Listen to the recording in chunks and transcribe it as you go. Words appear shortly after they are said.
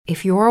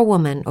If you're a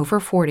woman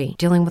over 40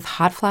 dealing with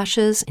hot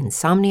flashes,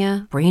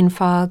 insomnia, brain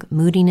fog,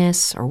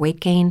 moodiness, or weight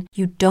gain,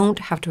 you don't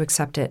have to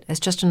accept it as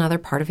just another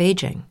part of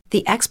aging.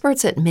 The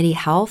experts at MIDI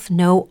Health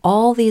know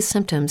all these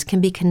symptoms can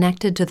be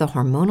connected to the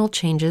hormonal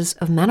changes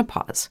of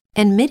menopause.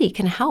 And MIDI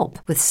can help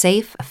with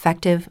safe,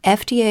 effective,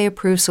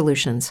 FDA-approved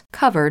solutions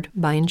covered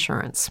by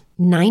insurance.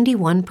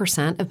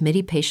 91% of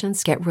MIDI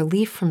patients get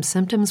relief from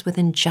symptoms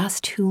within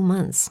just 2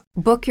 months.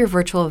 Book your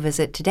virtual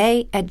visit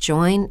today at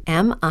joinmidi.com.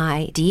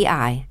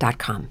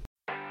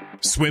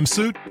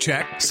 Swimsuit?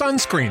 Check.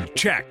 Sunscreen?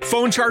 Check.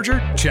 Phone charger?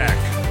 Check.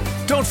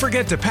 Don't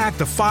forget to pack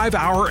the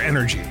 5-Hour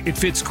Energy. It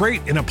fits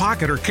great in a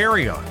pocket or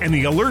carry-on, and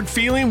the alert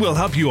feeling will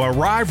help you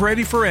arrive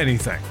ready for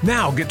anything.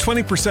 Now get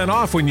 20%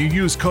 off when you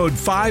use code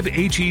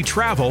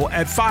 5HETRAVEL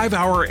at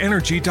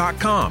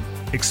 5hourenergy.com.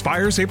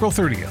 Expires April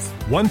 30th.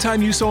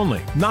 One-time use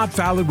only. Not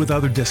valid with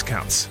other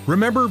discounts.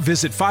 Remember,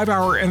 visit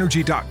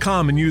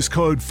 5hourenergy.com and use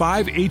code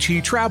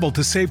 5HETRAVEL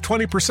to save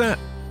 20%.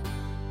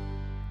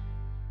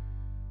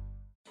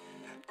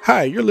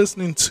 Hi, you're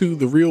listening to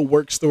the Real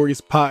Work Stories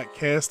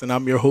podcast, and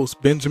I'm your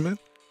host, Benjamin.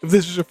 If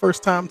this is your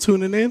first time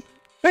tuning in,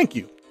 thank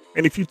you.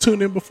 And if you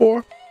tuned in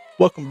before,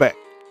 welcome back.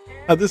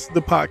 Now, this is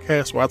the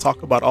podcast where I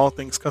talk about all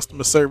things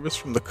customer service,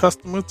 from the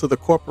customer to the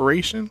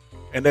corporation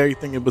and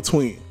everything in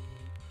between.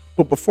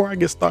 But before I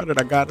get started,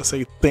 I got to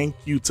say thank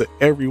you to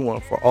everyone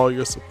for all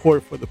your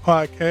support for the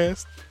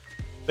podcast.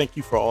 Thank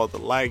you for all the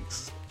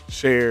likes,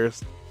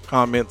 shares,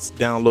 comments,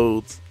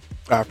 downloads.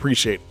 I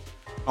appreciate it.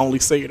 I only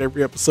say it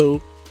every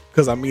episode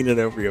because I mean it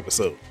every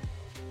episode.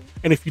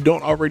 And if you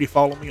don't already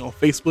follow me on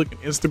Facebook and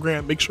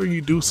Instagram, make sure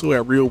you do so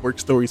at Real Work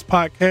Stories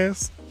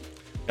Podcast.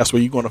 That's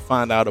where you're going to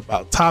find out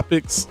about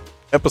topics,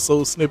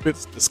 episode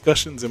snippets,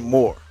 discussions, and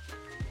more.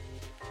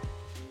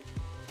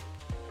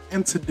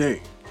 And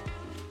today,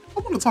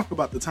 I want to talk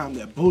about the time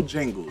that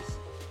Bojangles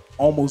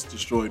almost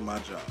destroyed my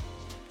job.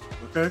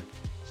 Okay?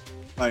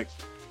 Like,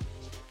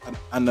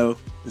 I know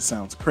this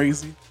sounds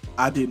crazy.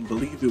 I didn't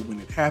believe it when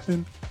it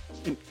happened,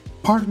 and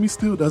part of me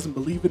still doesn't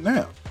believe it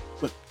now.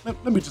 But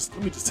let me just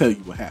tell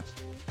you what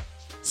happened.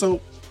 So,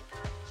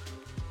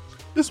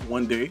 this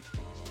one day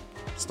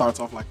starts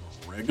off like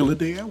a regular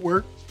day at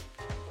work.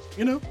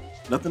 You know,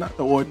 nothing out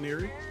the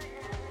ordinary.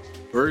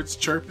 Birds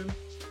chirping,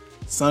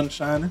 sun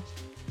shining,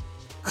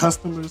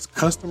 customers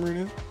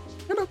customering.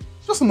 You know,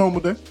 just a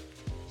normal day.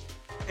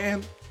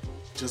 And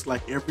just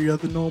like every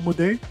other normal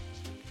day,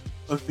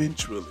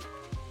 eventually,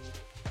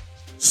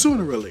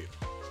 sooner or later,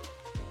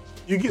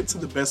 you get to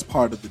the best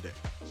part of the day.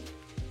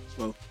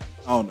 Well,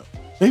 I don't know.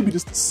 Maybe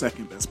just the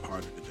second best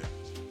part of the day.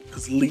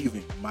 Because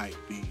leaving might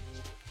be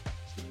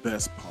the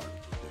best part of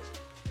the day.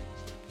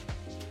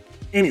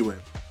 Anyway,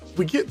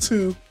 we get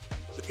to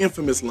the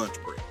infamous lunch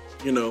break.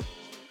 You know,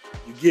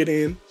 you get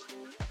in,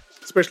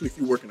 especially if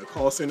you work in a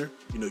call center.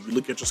 You know, you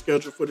look at your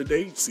schedule for the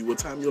day, you see what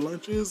time your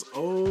lunch is.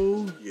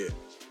 Oh, yeah.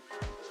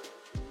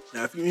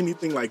 Now, if you're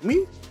anything like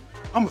me,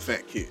 I'm a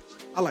fat kid.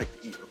 I like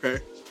to eat,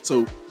 okay?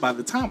 So by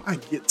the time I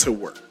get to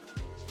work,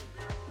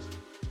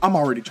 I'm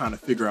already trying to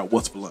figure out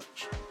what's for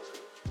lunch,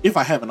 if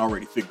I haven't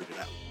already figured it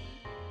out.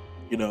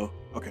 You know,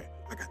 okay,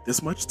 I got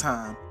this much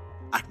time.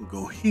 I can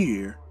go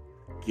here,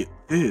 get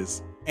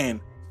this. And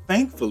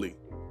thankfully,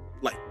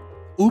 like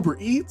Uber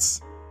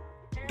Eats,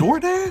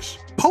 DoorDash,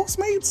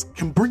 Postmates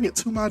can bring it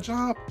to my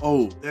job.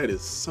 Oh, that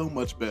is so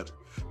much better.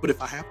 But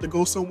if I have to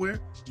go somewhere,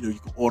 you know, you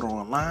can order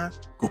online,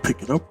 go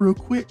pick it up real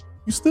quick.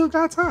 You still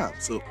got time.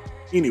 So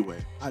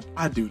anyway,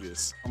 I do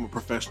this. I'm a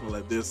professional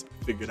at this.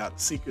 I figured out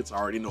the secrets. I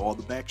already know all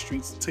the back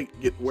streets to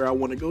get where I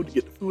want to go to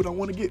get the food I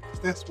want to get.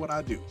 That's what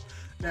I do.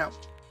 Now,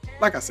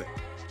 like I said,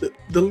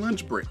 the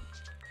lunch break.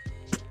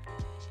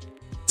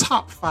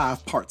 Top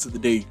 5 parts of the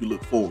day you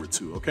look forward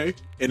to, okay?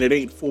 And it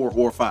ain't 4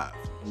 or 5.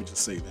 Let me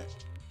just say that.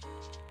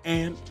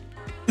 And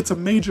it's a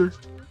major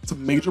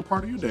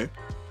part of your day,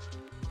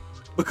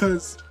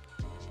 because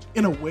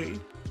in a way,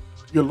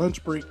 your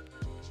lunch break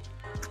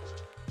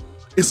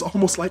is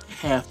almost like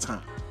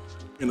halftime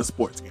in a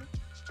sports game,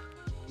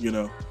 you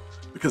know,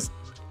 because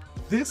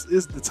this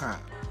is the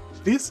time,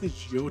 this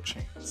is your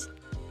chance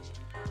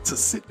to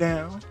sit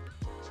down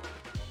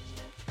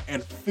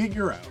and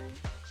figure out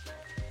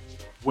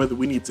whether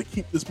we need to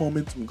keep this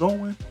momentum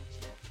going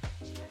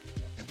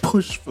and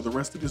push for the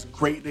rest of this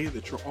great day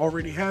that you're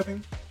already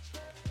having,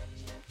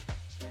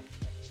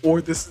 or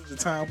this is the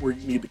time where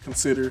you need to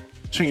consider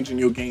changing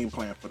your game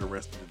plan for the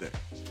rest of the day.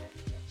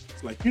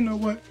 It's like, you know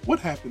what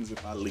happens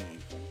if I leave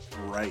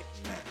right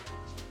now?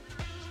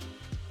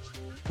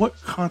 What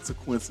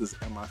consequences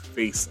am I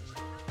facing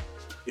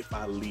if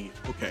I leave?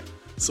 Okay,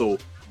 so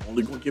I'm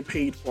only going to get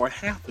paid for a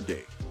half a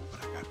day,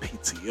 but I got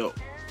PTO.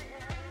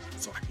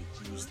 So I can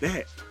use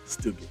that,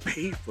 still get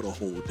paid for the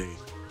whole day,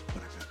 but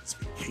I got this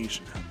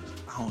vacation coming up.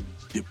 I don't need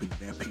to dip into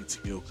that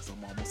PTO because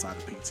I'm almost out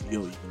of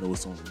PTO, even though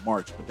it's only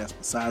March. But that's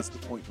besides the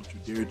point. Don't you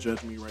dare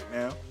judge me right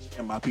now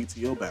and my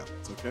PTO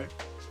balance, okay?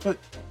 But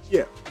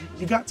yeah,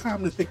 you got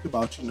time to think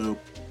about, you know,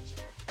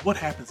 what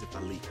happens if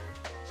I leave?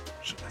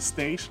 Should I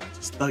stay? Should I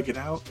just thug it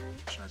out?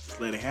 Should I just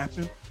let it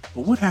happen?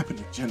 But what happened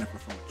to Jennifer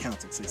from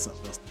accounting say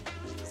something else to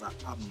me? Because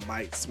I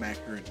might smack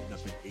her and end up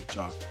in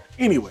HR.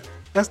 Anyway,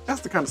 that's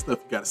the kind of stuff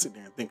you got to sit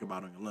there and think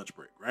about on your lunch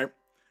break, right?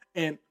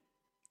 And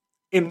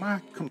in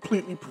my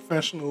completely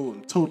professional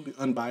and totally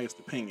unbiased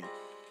opinion,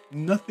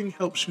 nothing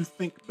helps you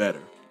think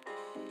better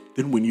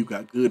than when you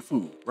got good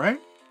food, right?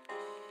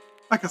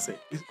 Like I said,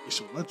 it's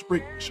your lunch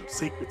break, it's your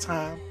sacred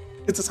time.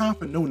 It's a time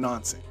for no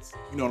nonsense.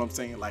 You know what I'm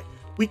saying? Like,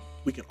 we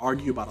can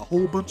argue about a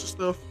whole bunch of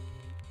stuff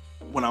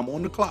when I'm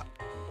on the clock.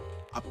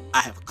 I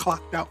have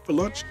clocked out for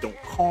lunch. Don't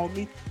call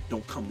me.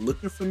 Don't come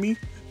looking for me.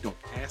 Don't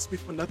ask me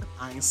for nothing.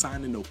 I ain't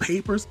signing no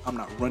papers. I'm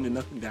not running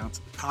nothing down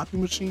to the copy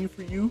machine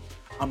for you.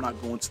 I'm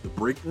not going to the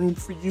break room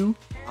for you.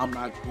 I'm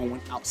not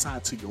going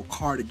outside to your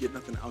car to get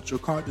nothing out your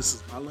car. This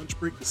is my lunch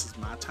break. This is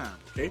my time,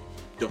 okay?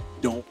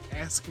 Don't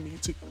ask me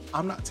to.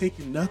 I'm not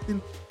taking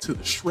nothing to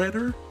the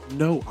shredder.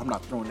 No, I'm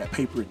not throwing that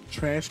paper in the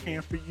trash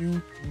can for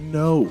you.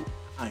 No,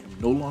 I am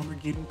no longer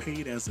getting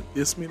paid as of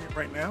this minute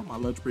right now. My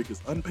lunch break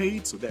is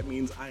unpaid, so that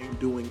means I am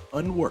doing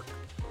unwork.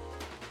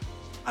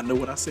 I know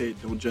what I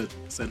said. Don't judge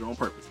me. I said it on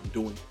purpose. I'm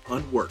doing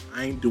unwork.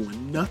 I ain't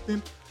doing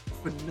nothing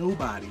for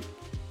nobody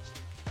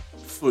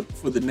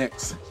for the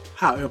next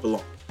however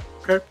long.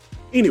 Okay?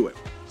 Anyway,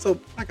 so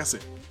like I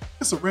said,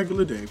 it's a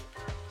regular day.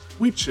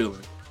 We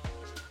chilling.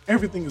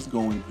 Everything is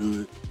going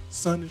good.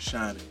 Sun is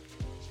shining.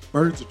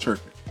 Birds are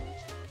chirping.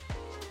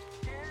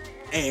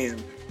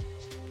 And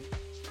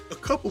a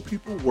couple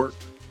people work,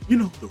 you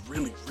know, the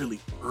really, really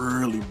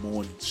early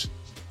morning schedules,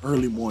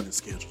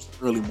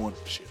 the early morning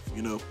shift,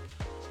 you know.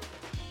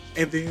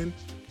 And then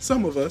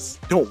some of us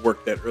don't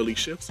work that early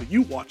shift, so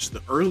you watch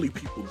the early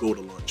people go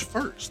to lunch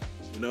first,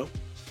 you know.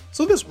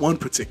 So this one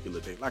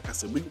particular day, like I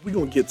said, we're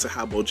going to get to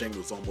how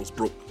Bojangles almost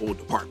broke the whole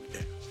department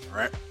down, all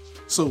right?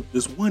 So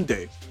this one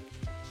day,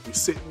 we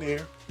sitting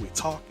there, we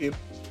talking,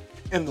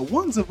 and the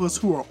ones of us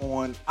who are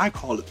on, I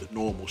call it the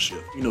normal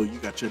shift. You know, you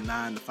got your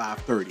 9 to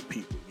 5:30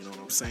 people, you know what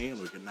I'm saying?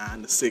 Or your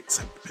 9 to 6,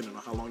 depending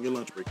on how long your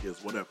lunch break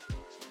is, whatever.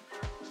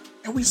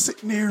 And we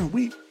sitting there and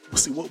we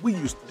see what we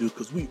used to do,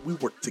 because we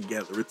work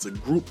together. It's a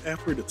group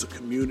effort. It's a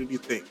community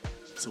thing.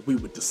 So we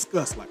would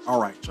discuss like,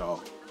 all right,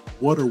 y'all,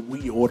 what are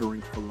we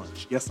ordering for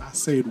lunch? Yes, I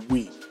said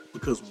we,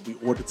 because when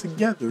we order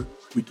together,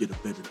 we get a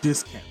better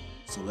discount.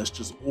 So let's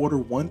just order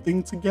one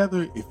thing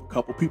together if a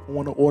couple people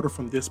want to order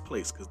from this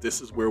place, because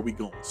this is where we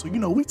going. So, you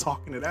know, we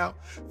talking it out,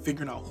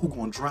 figuring out who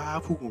going to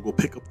drive, who going to go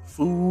pick up the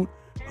food,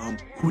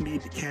 who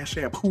need the cash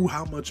app, who,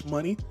 how much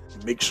money,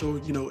 and make sure,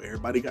 you know,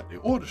 everybody got their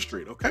order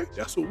straight, okay?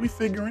 That's what we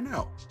figuring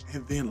out.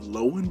 And then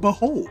lo and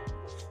behold,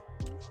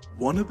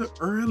 one of the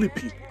early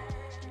people,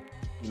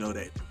 you know,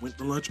 that went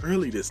to lunch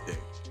early this day,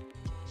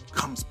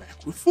 comes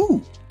back with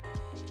food.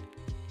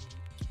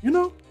 You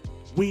know,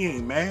 we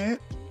ain't mad.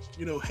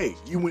 You know, hey,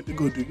 you went to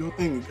go do your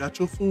thing and got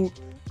your food.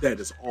 That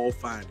is all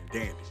fine and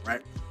dandy,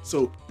 right?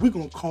 So we're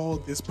gonna call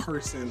this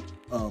person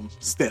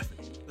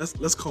Stephanie.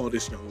 Let's call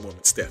this young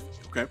woman Stephanie,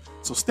 okay?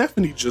 So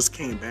Stephanie just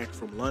came back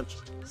from lunch.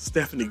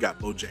 Stephanie got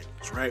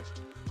Bojangles, right?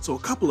 So a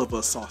couple of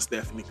us saw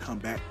Stephanie come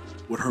back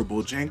with her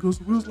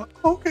Bojangles. We was like,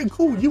 okay,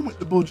 cool, you went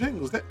to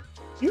Bojangles. That,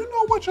 you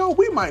know what, y'all?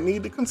 We might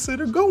need to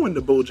consider going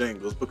to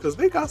Bojangles because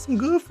they got some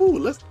good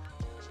food.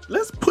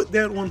 Let's put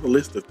that on the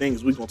list of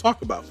things we're going to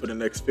talk about for the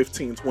next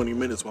 15, 20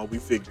 minutes while we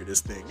figure this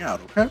thing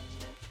out, okay?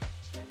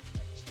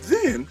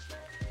 Then,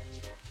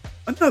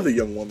 another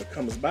young woman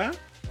comes by.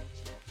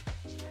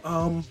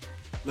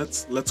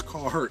 Let's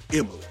call her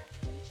Emily,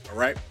 all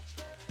right?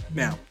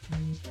 Now,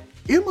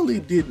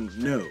 Emily didn't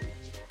know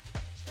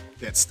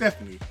that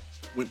Stephanie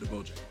went to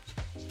Bojangles.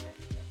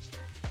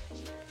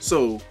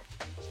 So,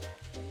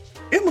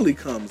 Emily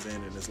comes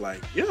in and is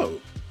like, yo,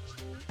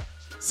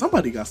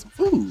 somebody got some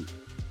food.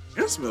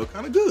 It smells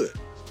kind of good.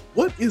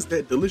 What is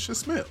that delicious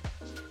smell?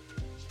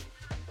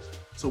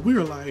 So we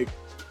were like,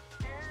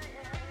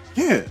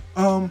 yeah,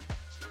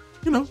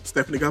 you know,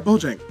 Stephanie got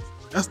Bojangles.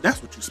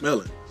 That's what you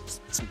smelling.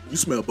 You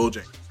smell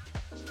Bojangles.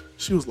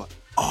 She was like,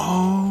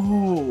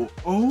 oh,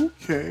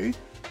 okay.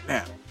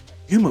 Now,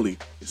 Emily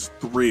is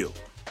thrilled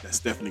that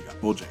Stephanie got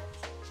Bojangles.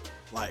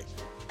 Like,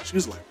 she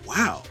was like,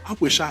 wow, I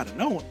wish I'd have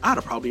known. I'd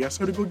have probably asked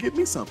her to go get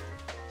me something.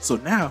 So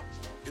now,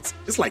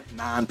 it's like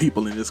 9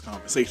 people in this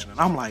conversation. And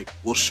I'm like,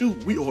 well,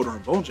 shoot, we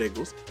ordering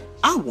Bojangles.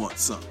 I want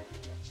some.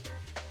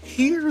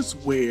 Here's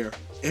where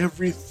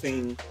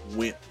everything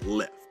went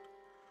left.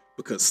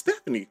 Because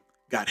Stephanie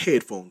got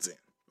headphones in,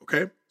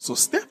 okay? So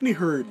Stephanie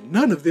heard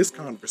none of this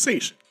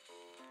conversation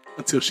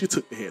until she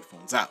took the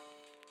headphones out.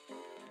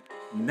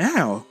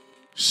 Now,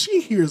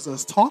 she hears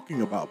us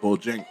talking about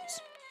Bojangles.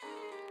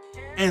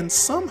 And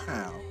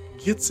somehow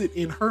gets it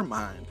in her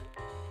mind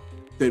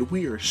that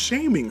we are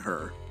shaming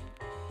her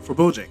for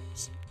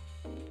Bojangles.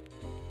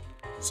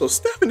 So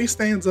Stephanie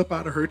stands up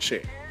out of her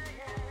chair.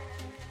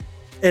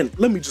 And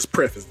let me just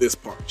preface this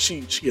part.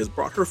 She has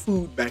brought her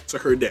food back to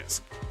her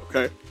desk,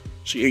 okay?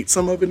 She ate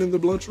some of it in the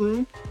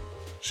lunchroom.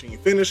 She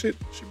didn't finish it.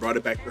 She brought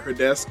it back to her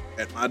desk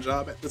at my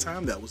job at the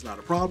time. That was not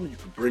a problem. You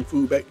could bring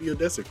food back to your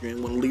desk if you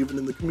didn't want to leave it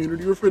in the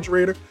community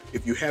refrigerator.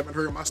 If you haven't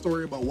heard my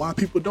story about why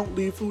people don't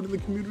leave food in the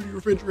community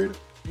refrigerator,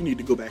 you need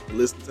to go back and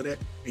listen to that,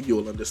 and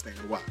you'll understand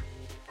why.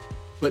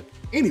 But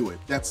anyway,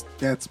 that's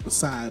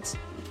besides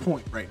the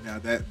point right now.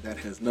 That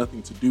has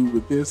nothing to do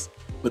with this.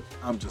 But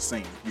I'm just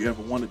saying, if you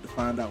ever wanted to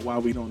find out why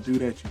we don't do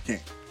that, you can.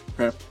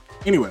 Okay.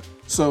 Anyway,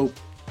 so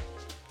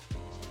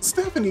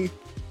Stephanie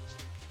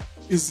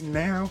is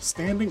now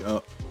standing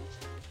up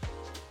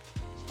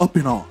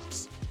in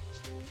arms.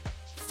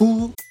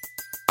 Full.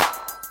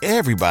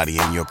 Everybody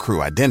in your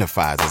crew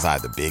identifies as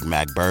either Big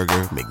Mac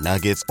Burger,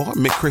 McNuggets, or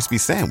McCrispy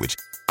Sandwich.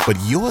 But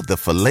you're the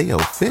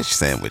Filet-O-Fish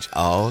Sandwich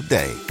all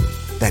day.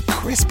 That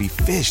crispy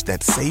fish,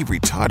 that savory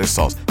tartar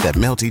sauce, that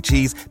melty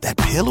cheese, that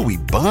pillowy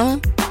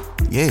bun.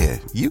 Yeah,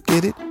 you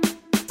get it.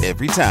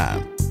 Every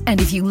time.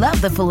 And if you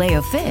love the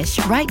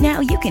Filet-O-Fish, right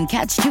now you can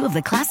catch two of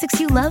the classics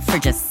you love for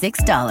just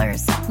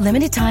 $6.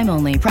 Limited time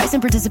only. Price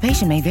and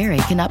participation may vary.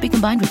 Cannot be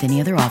combined with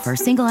any other offer.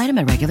 Single item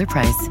at regular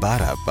price.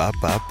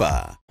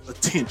 Ba-da-ba-ba-ba.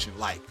 Attention,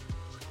 like,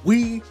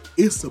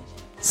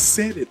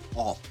 set it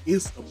off.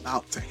 It's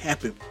about to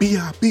happen.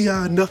 B.I.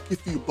 Nuck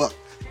if you buck.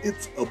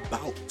 It's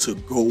about to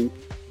go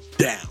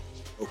down,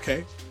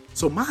 okay?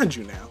 So mind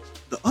you now,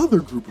 the other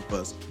group of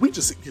us, we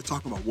just sitting here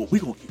talking about what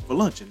we're going to eat for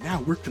lunch, and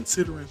now we're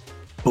considering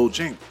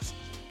Bojangles.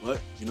 But,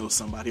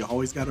 somebody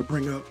always got to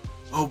bring up,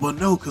 oh, but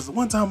no, because the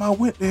one time I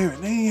went there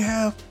and they ain't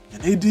have,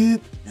 and they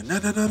did, and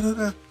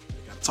da-da-da-da-da.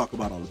 They got to talk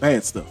about all the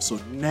bad stuff. So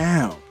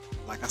now,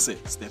 like I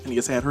said, Stephanie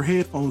has had her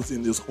headphones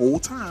in this whole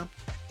time,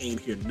 ain't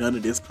hear none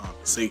of this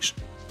conversation.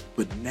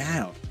 But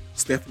now,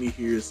 Stephanie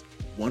hears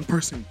one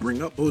person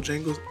bring up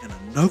Bojangles and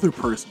another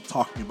person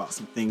talking about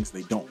some things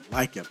they don't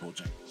like at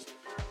Bojangles.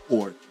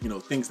 Or,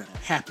 things that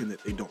have happened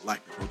that they don't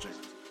like at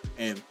Bojangles.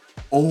 And,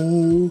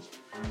 oh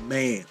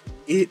man,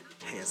 it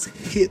has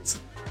hit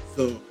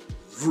the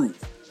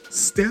roof.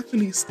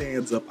 Stephanie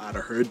stands up out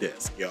of her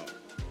desk, y'all.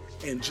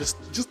 And just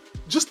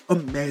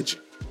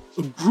imagine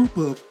a group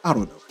of, I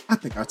don't know, I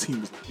think our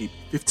team was like maybe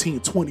 15,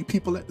 20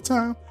 people at the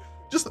time.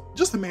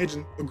 Just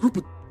imagine a group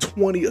of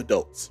 20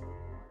 adults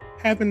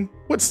having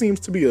what seems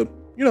to be a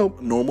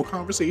normal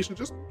conversation,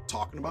 just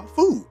talking about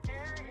food.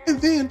 And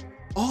then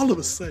all of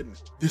a sudden,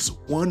 this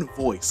one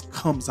voice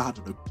comes out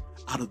of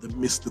the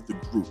midst of the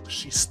group.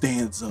 She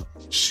stands up.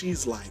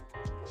 She's like,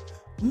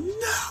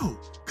 no,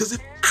 because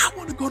if I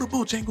want to go to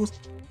Bojangles,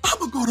 I'm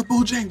going to go to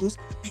Bojangles,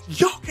 and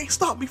y'all can't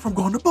stop me from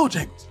going to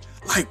Bojangles.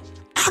 Like,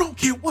 I don't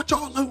care what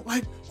y'all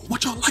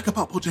like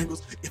about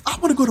Bojangles. If I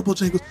want to go to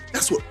Bojangles,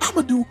 that's what I'm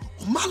going to do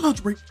on my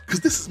lunch break, because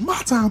this is my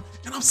time,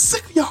 and I'm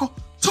sick of y'all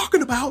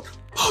talking about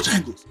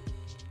Bojangles.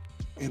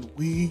 And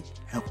we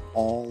have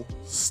all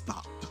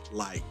stopped.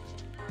 Like,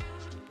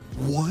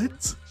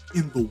 what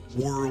in the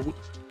world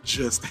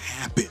just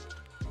happened?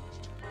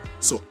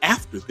 So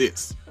after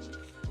this,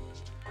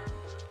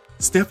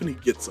 Stephanie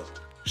gets up.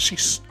 She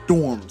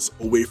storms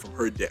away from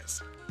her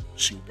desk.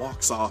 She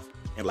walks off,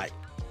 and like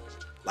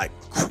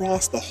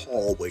across the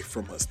hallway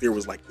from us, there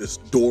was like this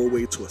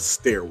doorway to a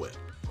stairwell.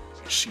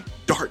 And she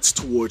darts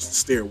towards the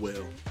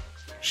stairwell.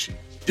 She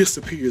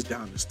disappears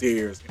down the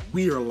stairs, and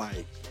we are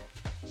like,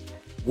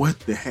 what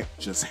the heck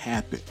just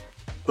happened?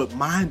 But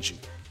mind you,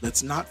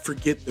 let's not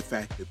forget the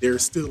fact that there are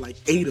still like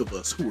 8 of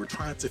us who are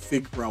trying to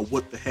figure out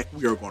what the heck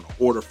we are going to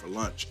order for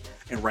lunch.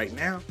 And right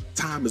now,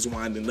 time is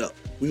winding up.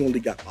 We only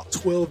got about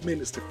 12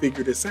 minutes to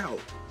figure this out,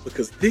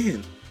 because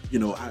then,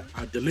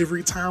 our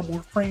delivery time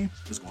or frame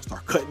is going to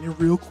start cutting in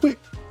real quick,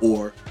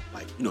 or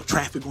like,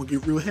 traffic going to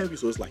get real heavy.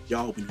 So it's like,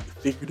 y'all, we need to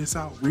figure this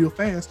out real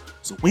fast.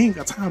 So we ain't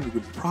got time to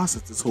really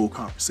process this whole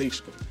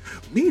conversation.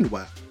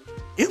 Meanwhile,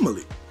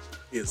 Emily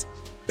is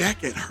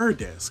back at her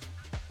desk,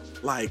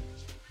 like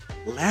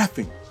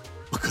laughing,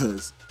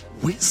 because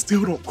we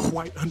still don't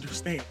quite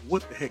understand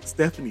what the heck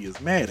Stephanie is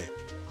mad at.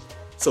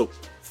 So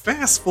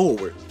fast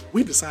forward,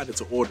 we decided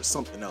to order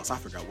something else. I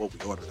forgot what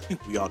we ordered. I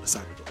think we all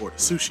decided to order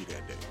sushi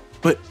that day.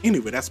 But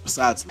anyway, that's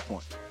besides the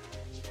point.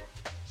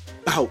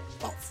 About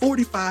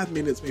 45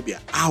 minutes, maybe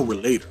an hour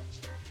later,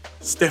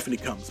 Stephanie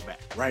comes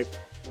back, right?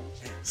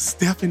 And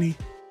Stephanie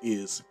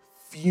is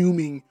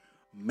fuming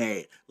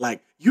mad.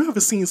 Like, you ever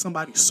seen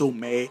somebody so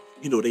mad,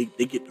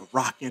 they get to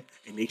rocking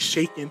and they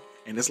shaking,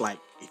 and it's like,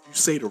 if you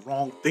say the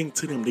wrong thing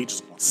to them, they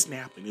just gonna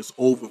snap and it's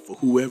over for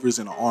whoever's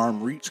in an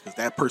arm reach, because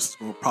that person's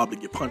gonna probably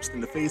get punched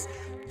in the face.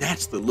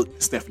 That's the look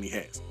that Stephanie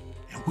has.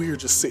 And we're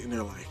just sitting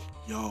there like,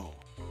 yo,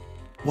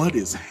 what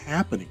is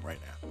happening right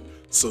now?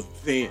 So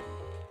then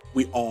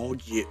we all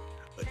get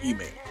an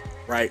email,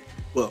 right?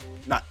 Well,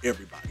 not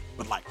everybody,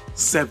 but like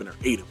 7 or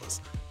 8 of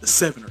us. The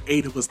 7 or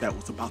 8 of us that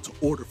was about to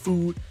order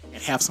food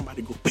and have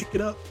somebody go pick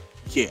it up.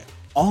 Yeah,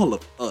 all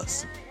of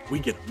us, we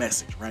get a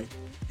message, right?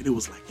 And it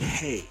was like,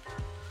 hey,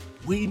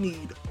 we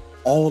need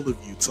all of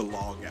you to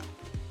log out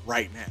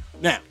right now.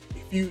 Now,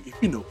 if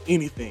you know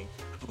anything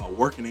about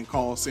working in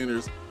call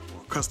centers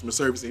or customer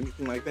service,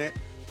 anything like that,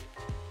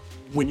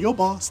 when your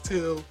boss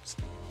tells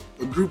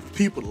a group of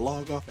people to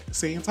log off at the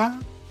same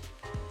time,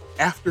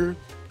 after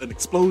an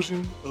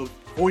explosion of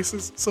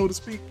voices, so to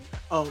speak,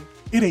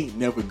 it ain't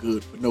never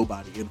good for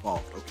nobody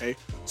involved, okay?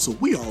 So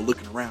we all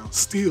looking around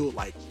still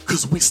like,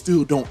 because we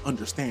still don't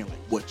understand like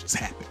what just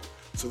happened.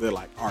 So they're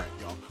like, all right,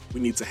 y'all, we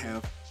need to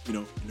have,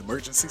 an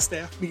emergency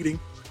staff meeting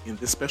in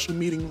this special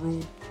meeting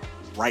room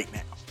right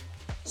now.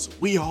 So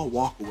we all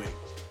walk away.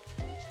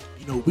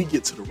 We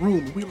get to the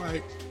room and we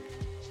like,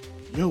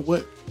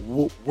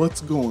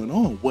 what's going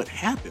on? What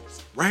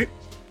happens, right?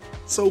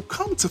 So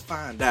come to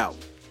find out,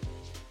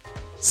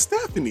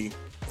 Stephanie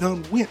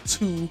done went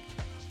to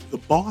the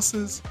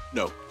bosses.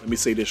 No, let me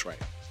say this right.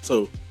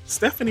 So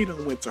Stephanie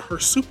done went to her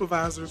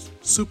supervisor's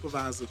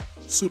supervisor.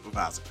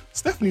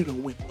 Stephanie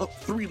done went up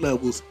 3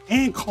 levels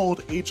and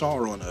called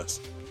HR on us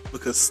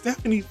because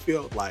Stephanie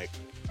felt like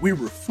we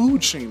were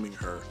food shaming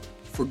her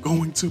for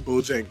going to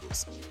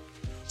Bojangles.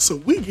 So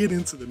we get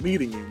into the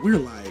meeting and we're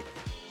like,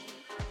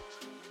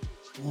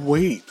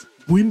 wait,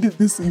 when did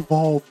this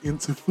evolve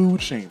into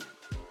food shaming?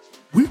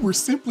 We were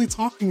simply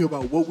talking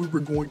about what we were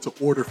going to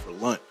order for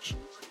lunch.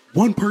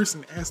 One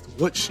person asked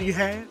what she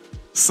had.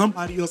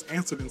 Somebody else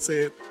answered and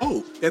said,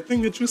 oh, that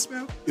thing that you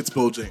smell, it's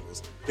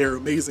Bojangles. They're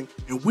amazing,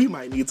 and we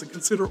might need to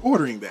consider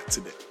ordering that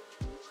today.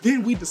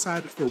 Then we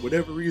decided for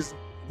whatever reason,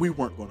 we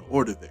weren't going to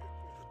order there.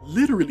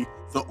 Literally,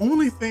 the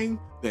only thing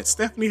that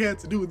Stephanie had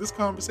to do with this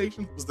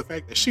conversation was the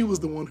fact that she was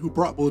the one who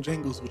brought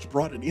Bojangles, which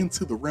brought it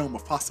into the realm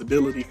of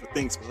possibility for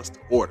things for us to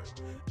order.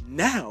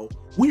 Now,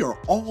 we are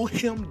all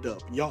hemmed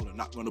up. Y'all are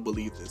not going to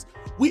believe this.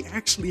 We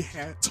actually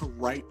had to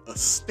write a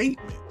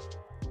statement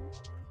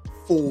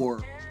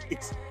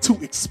to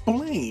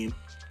explain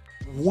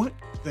what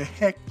the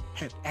heck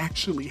had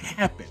actually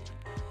happened.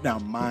 Now,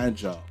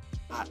 mind y'all,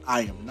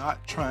 I am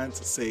not trying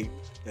to say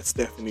that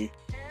Stephanie,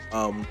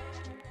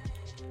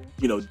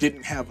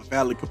 didn't have a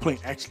valid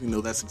complaint. Actually,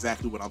 no, that's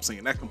exactly what I'm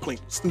saying. That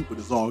complaint was stupid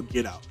as all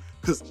get out.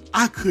 Because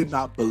I could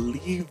not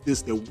believe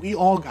this, that we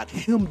all got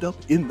hemmed up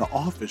in the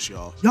office,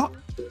 y'all.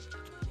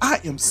 I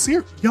am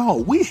serious.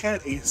 Y'all, we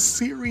had a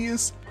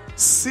serious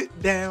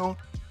sit down,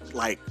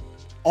 like,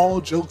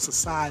 all jokes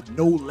aside,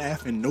 no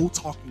laughing, no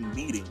talking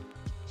meeting.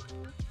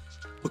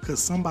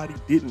 Because somebody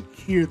didn't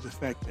hear the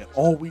fact that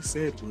all we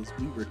said was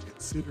we were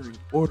considering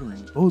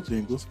ordering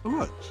Bojangles for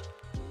lunch.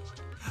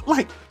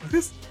 Like,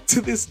 this,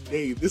 to this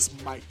day, this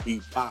might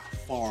be by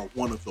far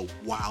one of the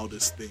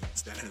wildest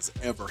things that has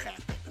ever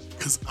happened.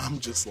 Because I'm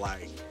just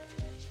like,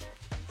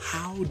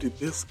 how did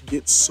this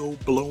get so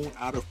blown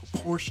out of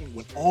proportion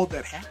when all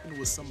that happened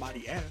was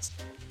somebody asked,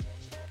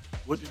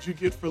 what did you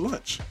get for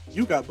lunch?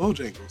 You got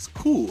Bojangles.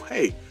 Cool.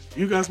 Hey,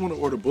 you guys want to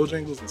order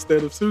Bojangles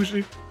instead of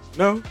sushi?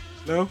 No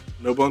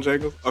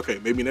Bojangles? Okay,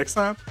 maybe next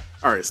time?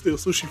 All right, still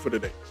sushi for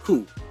today.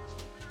 Cool.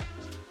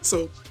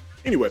 So,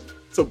 anyway,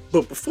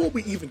 but before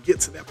we even get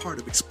to that part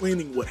of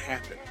explaining what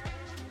happened,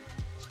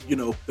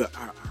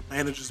 our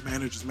manager's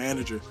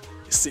manager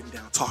is sitting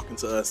down talking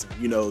to us,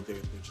 and, they're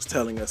just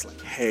telling us,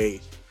 like,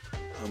 hey,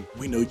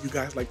 we know you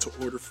guys like to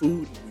order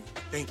food, and we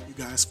thank you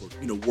guys for,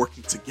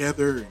 working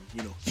together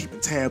and, keeping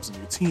tabs on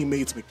your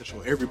teammates, making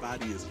sure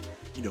everybody is,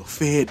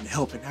 fed and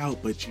helping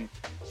out, but you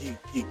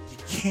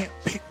can't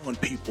pick on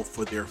people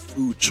for their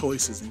food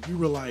choices. And you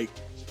were like,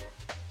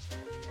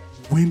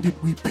 when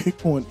did we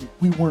pick on?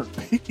 We weren't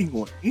picking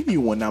on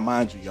anyone. Now,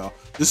 mind you, y'all,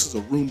 this is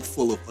a room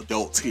full of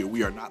adults here.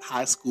 We are not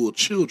high school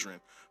children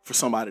for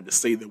somebody to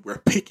say that we're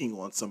picking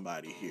on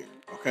somebody here,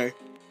 okay?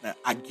 Now,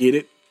 I get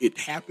it. It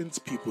happens.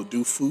 People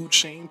do food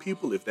shame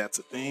people. If that's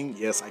a thing,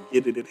 yes, I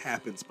get it. It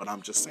happens. But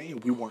I'm just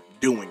saying we weren't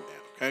doing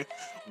that, okay?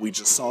 We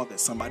just saw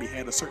that somebody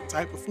had a certain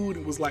type of food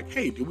and was like,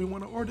 hey, do we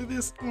want to order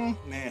this? Nah,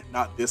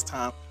 not this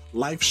time.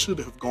 Life should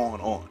have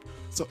gone on.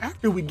 So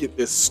after we get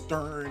this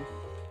stern,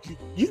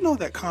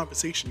 that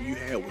conversation you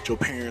had with your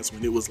parents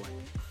when it was like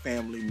a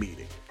family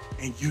meeting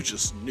and you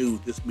just knew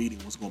this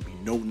meeting was going to be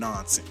no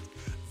nonsense.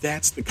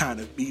 That's the kind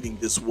of meeting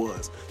this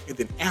was. And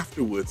then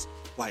afterwards,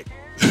 like,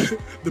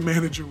 the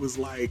manager was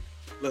like,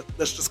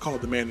 let's just call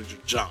the manager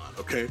John,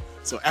 okay?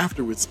 So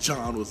afterwards,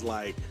 John was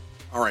like,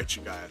 all right,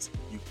 you guys,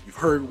 you've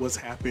heard what's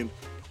happened.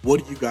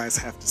 What do you guys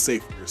have to say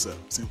for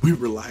yourselves? And we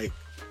were like,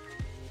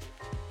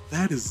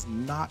 that is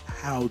not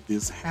how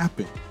this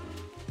happened.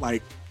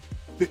 Like,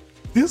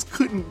 this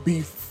couldn't be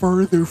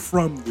further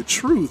from the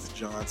truth,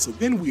 John. So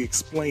then we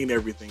explain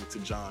everything to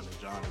John, and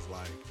John is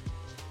like,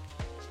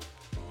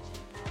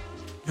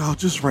 y'all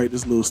just write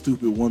this little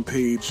stupid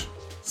 1-page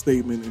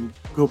statement and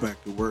go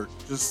back to work.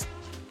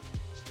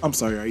 I'm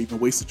sorry I even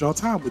wasted y'all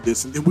time with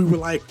this. And then we were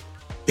like,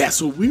 that's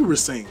what we were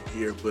saying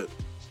here, but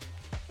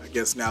I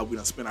guess now we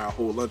done spent our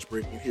whole lunch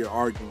break in here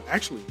arguing.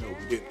 Actually, no,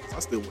 we didn't, because I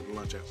still went to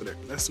lunch after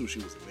that, because that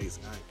sushi was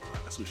amazing. I ain't gonna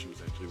lie, that sushi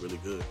was actually really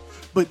good.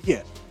 But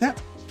yeah,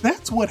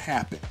 that's what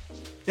happened.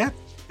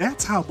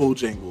 That's how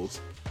Bojangles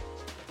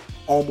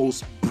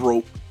almost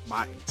broke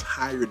my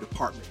entire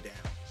department down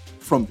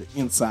from the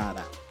inside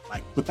out.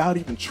 Like, without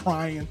even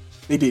trying,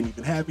 they didn't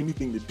even have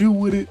anything to do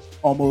with it.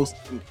 Almost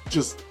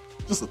just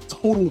a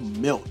total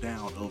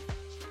meltdown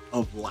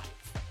of life.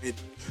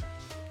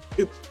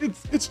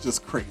 It's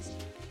just crazy.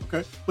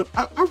 Okay, but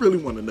I really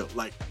want to know,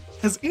 like,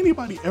 has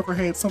anybody ever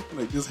had something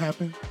like this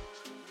happen?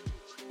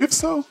 If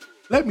so,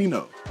 let me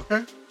know.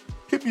 Okay?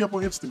 Hit me up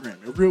on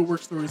Instagram at Real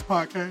Work Stories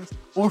Podcast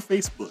or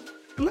Facebook.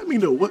 And let me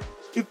know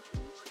if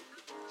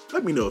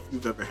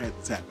you've ever had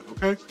this happen,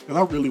 okay? Because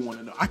I really want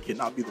to know. I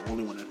cannot be the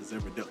only one that has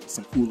ever dealt with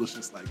some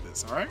foolishness like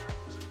this, all right?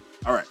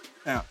 All right.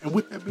 Now, and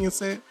with that being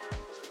said,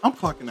 I'm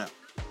clocking out.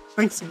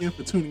 Thanks again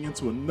for tuning in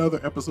to another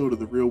episode of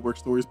the Real Work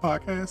Stories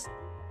Podcast.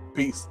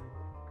 Peace.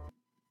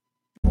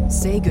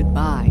 Say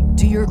goodbye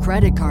to your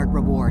credit card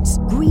rewards.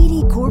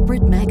 Greedy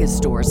corporate mega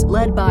stores,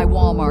 led by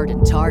Walmart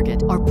and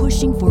Target, are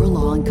pushing for a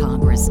law in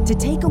Congress to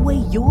take away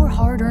your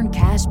hard-earned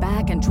cash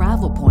back and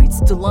travel points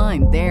to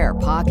line their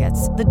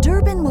pockets. The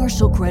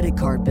Durbin-Marshall credit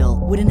card bill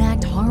would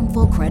enact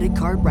harmful credit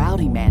card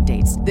routing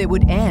mandates that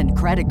would end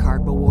credit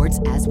card rewards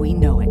as we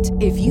know it.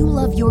 If you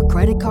love your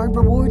credit card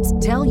rewards,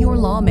 tell your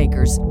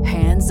lawmakers,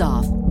 hands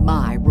off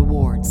my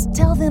rewards.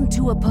 Tell them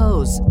to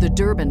oppose the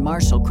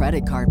Durbin-Marshall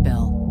credit card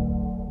bill.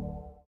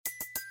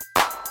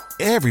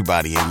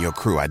 Everybody in your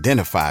crew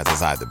identifies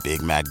as either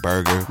Big Mac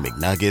Burger,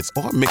 McNuggets,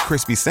 or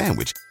McCrispy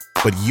Sandwich.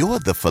 But you're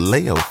the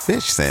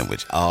Filet-O-Fish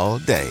Sandwich all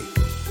day.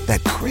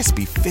 That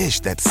crispy fish,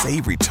 that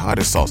savory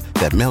tartar sauce,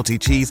 that melty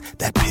cheese,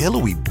 that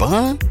pillowy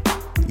bun.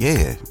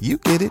 Yeah, you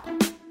get it.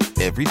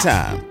 Every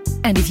time.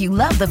 And if you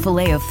love the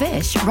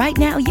Filet-O-Fish, right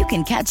now you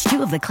can catch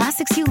two of the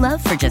classics you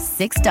love for just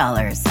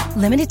 $6.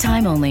 Limited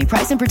time only.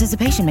 Price and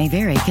participation may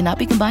vary. Cannot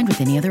be combined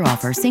with any other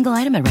offer. Single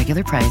item at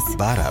regular price.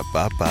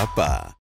 Ba-da-ba-ba-ba.